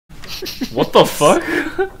What the fuck?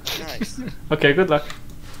 Nice. Okay, good luck.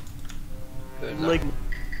 Good luck.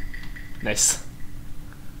 Nice.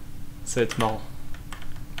 Ça va être marrant.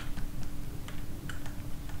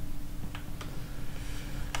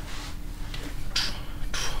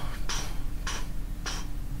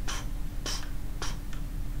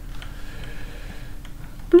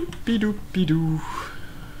 Bidou bidou.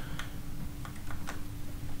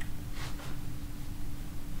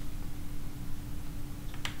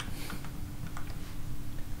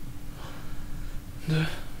 Deux,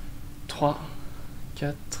 3,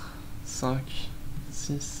 4, 5,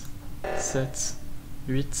 6, 7,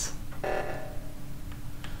 8.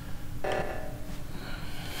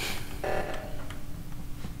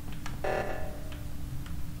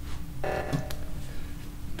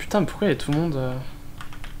 Putain, pourquoi il y a tout le monde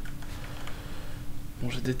Bon,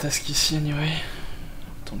 j'ai des tasks ici, anyway.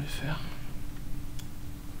 Autant les faire.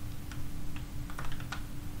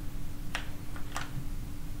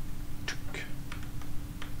 Tchouk.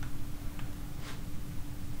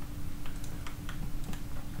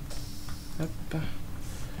 Hop.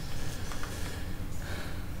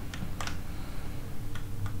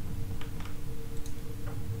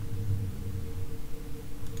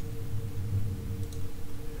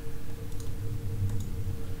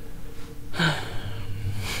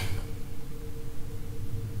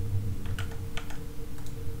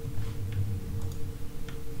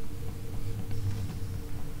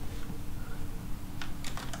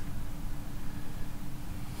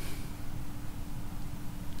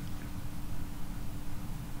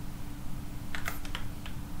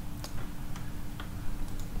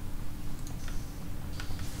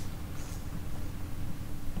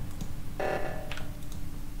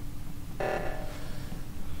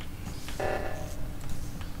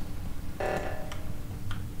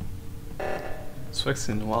 Soit que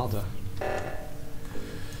c'est noir de...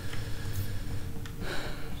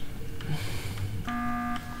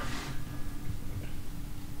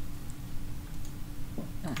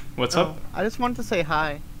 What's up? I just wanted to say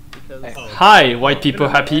hi because Hi, white people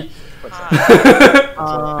happy. that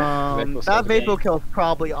Vapo kill is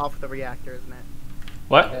probably off the reactor, isn't it?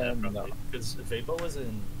 What? No. Because Vapo was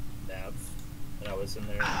in Nav, and I was in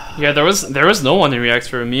there. Yeah, there was no one in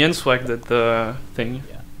reactor. Me and Swag did the thing.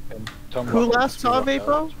 Yeah. And Tom Who walked last saw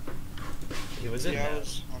Vapo? He was in Yeah, I Nav,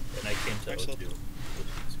 was on. and I came to Excellent. O2.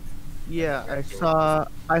 Yeah,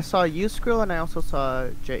 I saw you, Skrill, and I also saw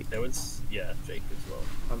Jake. There was, yeah, Jake as well.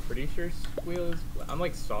 I'm pretty sure Squeal is... I'm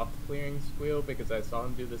like soft clearing Squeal because I saw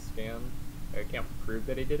him do the scan. I can't prove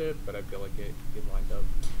that he did it, but I feel like it lined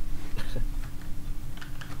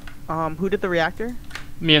up. Who did the reactor?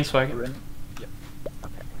 Me and Swag. Rin. Yeah.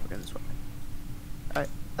 Okay, we're gonna swap. Alright,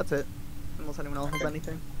 that's it. Unless anyone else has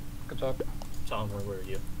anything. Good talk. Tom, where were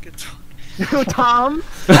you? Good talk. Tom?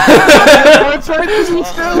 What's right,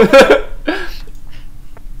 Skrill?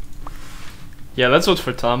 Yeah, let's vote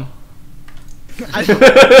for Tom.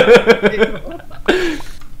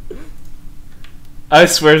 I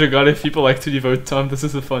swear to God, if people actually vote Tom, this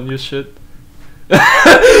is the funniest shit.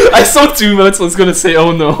 I saw 2 votes, I was gonna say,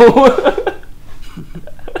 oh no.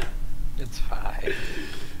 It's fine.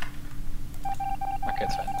 Okay,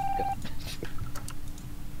 it's fine. Good.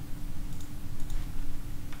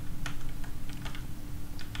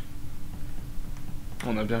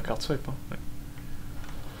 On a bien carte swipe, hein. Ouais.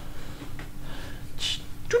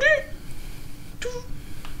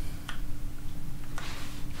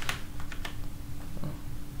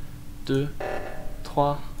 2, 3,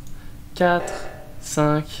 4,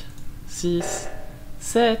 5, 6,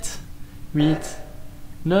 7, 8,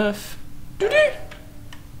 9.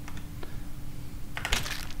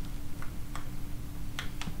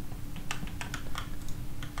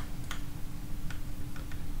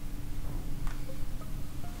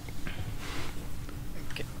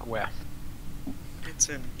 Okay, where? It's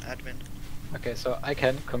in admin. Okay, so I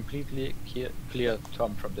can completely clear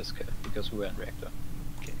Tom from this kill because we were in reactor.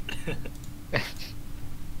 Okay.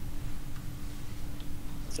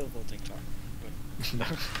 Still voting Tom.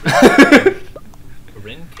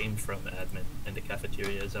 Rin came from admin in the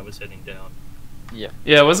cafeteria as I was heading down. Yeah.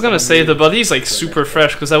 Yeah, I was gonna say the body's like super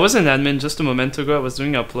fresh because I was in admin just a moment ago. I was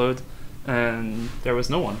doing upload and there was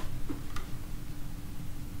no one.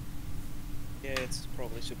 Yeah, it's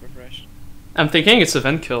probably super fresh. I'm thinking it's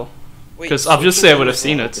event kill Wait, because so obviously I Sushi would have was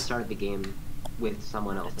seen at the it. start of the game with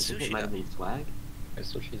someone else. I think it Sushi might have got been Swag. My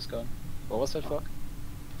sushi is gone. What was that fuck?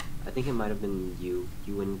 I think it might have been you.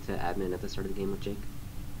 You went into admin at the start of the game with Jake.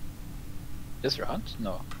 This round?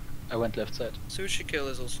 No. I went left side. Sushi kill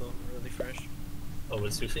is also really fresh. Oh,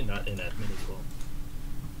 was Sushi not in admin as well?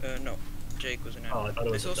 No, Jake was in Oh, I admin. thought it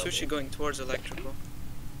I was saw a double. Sushi going towards electrical.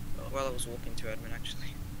 Oh. while I was walking to admin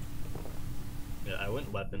actually. Yeah, I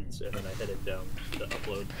went weapons and then I headed down to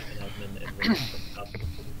upload an admin and Rin from up.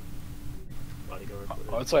 Bodyguard.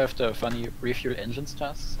 whatever. Also, I have the funny refuel engines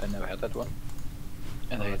task. I never had that one.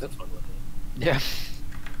 And Oh, I hate that's it. a fun one. Yeah.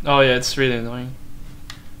 Oh yeah, it's really annoying.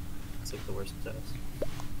 It's like the worst task.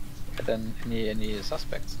 And then any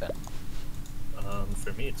suspects then?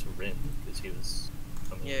 For me it's Rin, because he was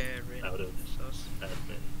coming Yeah, Rin. out of Sus.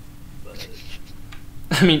 admin. But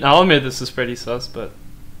I mean, I'll admit this is pretty sus, but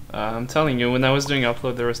I'm telling you, when I was doing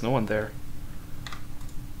upload, there was no one there.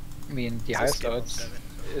 I mean, the It's a highest skip on odds 7.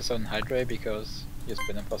 is on Hydra because he's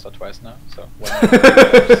been imposter twice now, so why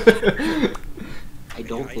I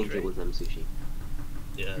don't think it Hydrate. was Sushi.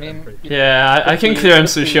 yeah, I mean, I'm pretty Yeah, I can clear him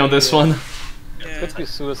sushi on this one. Yeah. Could be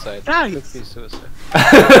suicide. Nice. Could be suicide.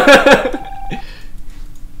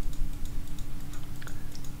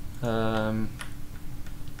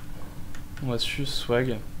 Let's choose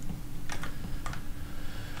swag.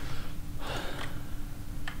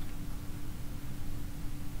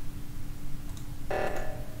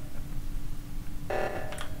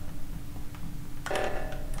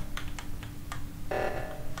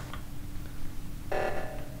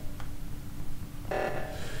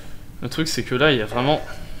 Le truc c'est que là il y a vraiment...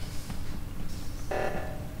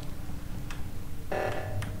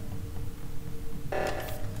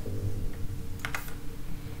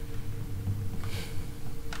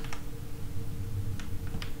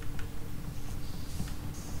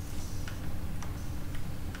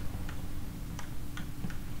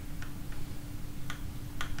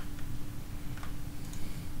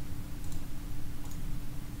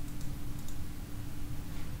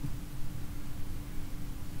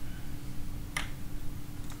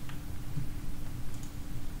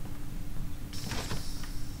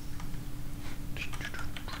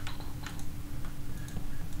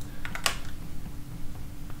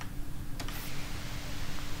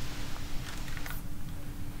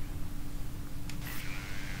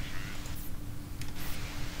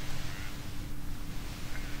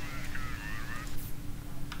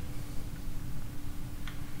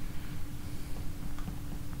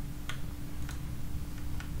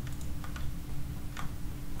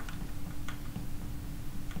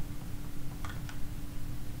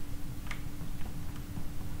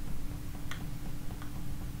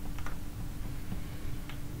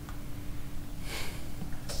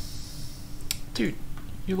 Dude,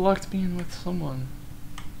 you locked me in with someone.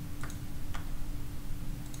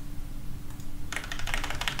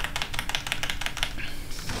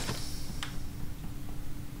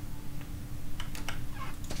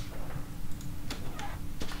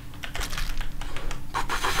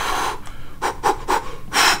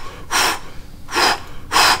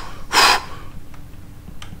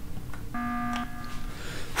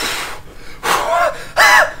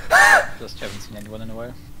 Just haven't seen anyone in a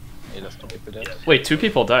while. Yeah, that's two people dead. Yeah. Wait, 2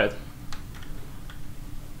 people died.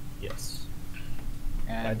 Yes.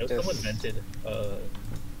 I And know there's- someone vented.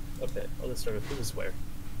 Okay, well, let's start with who was where.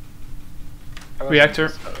 I was Reactor.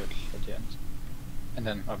 in storage at the end. And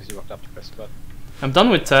then obviously walked up to press the button. I'm done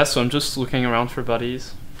with tests, so I'm just looking around for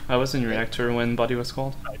buddies. I was in reactor when buddy was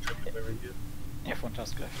called. I tried to review. I have one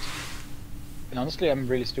task left. And honestly, I'm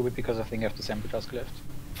really stupid because I think I have the sample task left.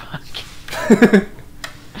 Fuck.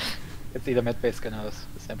 It's either med-based scan or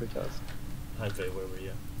the sample task. Andre, where were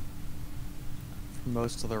you? For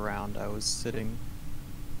most of the round, I was sitting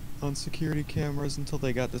on security cameras until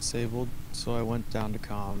they got disabled, so I went down to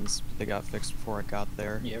comms. They got fixed before I got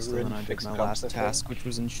there. Yeah, so Rin then I did fixed my comms last as well. task, which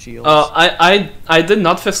was in shields. I did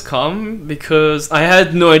not fix comm because I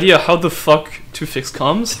had no idea how the fuck to fix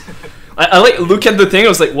comms. I like look at the thing, I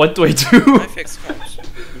was like, what do I do? I fixed comms.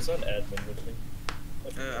 Who's on admin with me?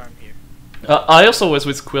 I'm here. I also was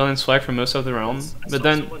with Quill and Swag for most of the round, I saw but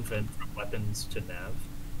then someone vent from weapons to nav,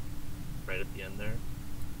 right at the end there,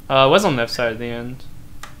 I was on left side at the end.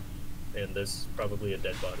 and there's probably a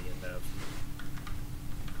dead body in nav.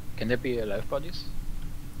 Can there be alive bodies?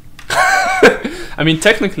 I mean,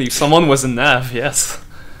 technically, someone was in nav, yes.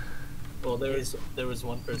 Well, there was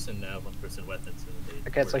one person nav, one person weapons, and they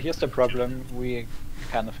Okay, so were here's the shooting. problem. We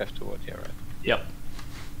kind of have to vote here, right? Yep.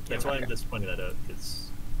 That's why Okay. I'm just pointing that out, because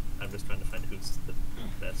I'm just trying to find who's the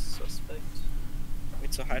best suspect.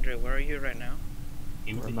 Wait, so Hydra, where are you right now?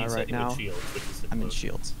 He, Where am he I said right he would now? shield, which is the I'm in close.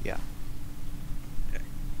 shields, yeah.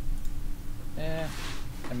 Yeah,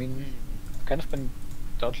 I mean, I've kind of been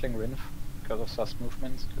dodging Rin because of sus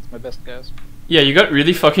movements. That's my best guess. Yeah, you got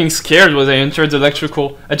really fucking scared when I entered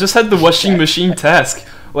electrical. I just had the washing machine task.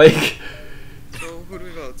 Like, So who do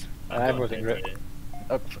we vote? I'm going voting Andre. Rin.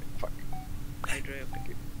 Oh, fuck. Hydra,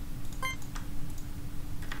 okay.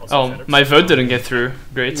 Also, oh, Feather. my vote didn't get through.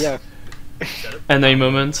 Great. Yeah, Set up any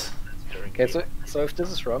moment. during Okay, game. so if this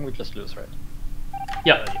is wrong, we just lose, right?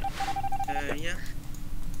 Yeah. Yeah.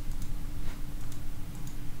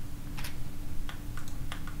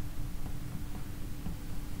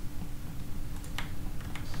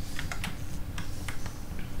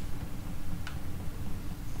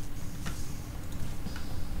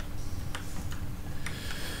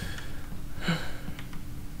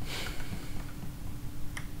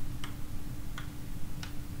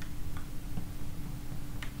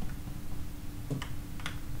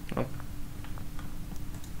 Oh.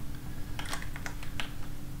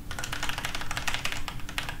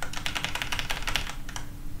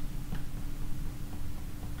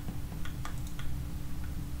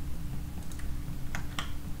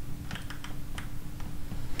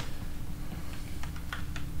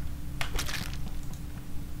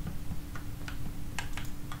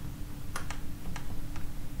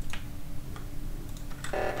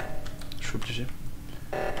 Je suis obligé.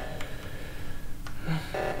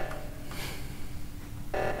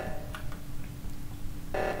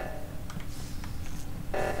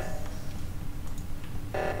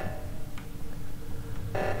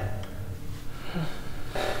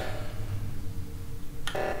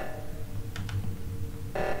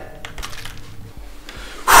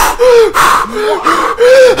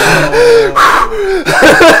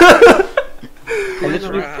 I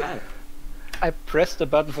literally, I pressed the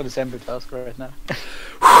button for the sample task right now.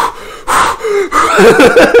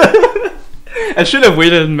 I should have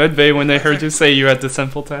waited in medbay when I heard you say you had the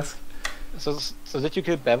sample task. So did you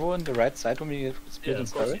kill Bevo on the right side when we split Yeah, in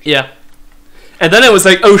of course. storage? Yeah. And then it was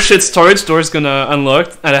like, oh shit, storage door's gonna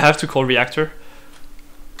unlock, and I have to call reactor.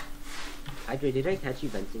 Hydra, did I catch you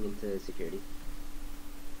venting into security?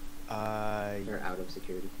 Uh, Or out of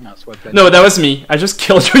security? No, sweat. No, that was me. I just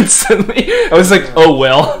killed you instantly. I was like, oh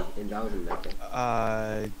well. And that was in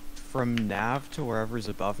that from nav to wherever's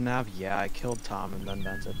above nav, yeah, I killed Tom and then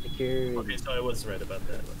vented. security. Okay, so I was right about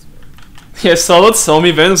that. Let's go. Yeah, Solid saw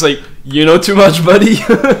me then, was like, you know too much, buddy.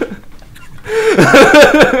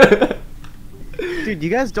 Dude, you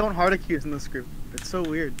guys don't hard accuse in this group. It's so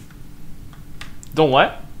weird. Don't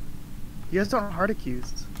what? You guys don't hard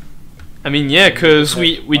accuse. I mean, yeah, cause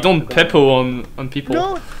we don't peppo on people.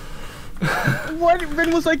 No. What?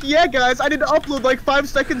 Vin was like, yeah, guys, I did upload like 5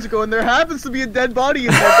 seconds ago, and there happens to be a dead body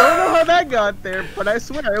in there. I don't know how that got there, but I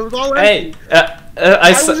swear it was all empty. Hey,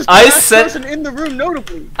 I was just the I last said person in the room,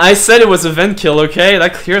 notably. I said it was a vent kill. Okay,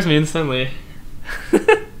 that clears me instantly.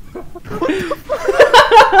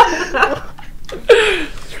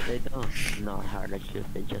 They don't not hard accuse,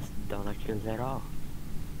 they just don't accuse at all.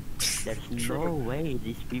 There's no way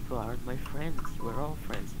these people aren't my friends. We're all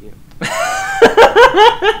friends here.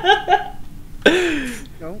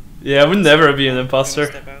 No. Yeah, I would never be an imposter.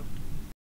 Step out.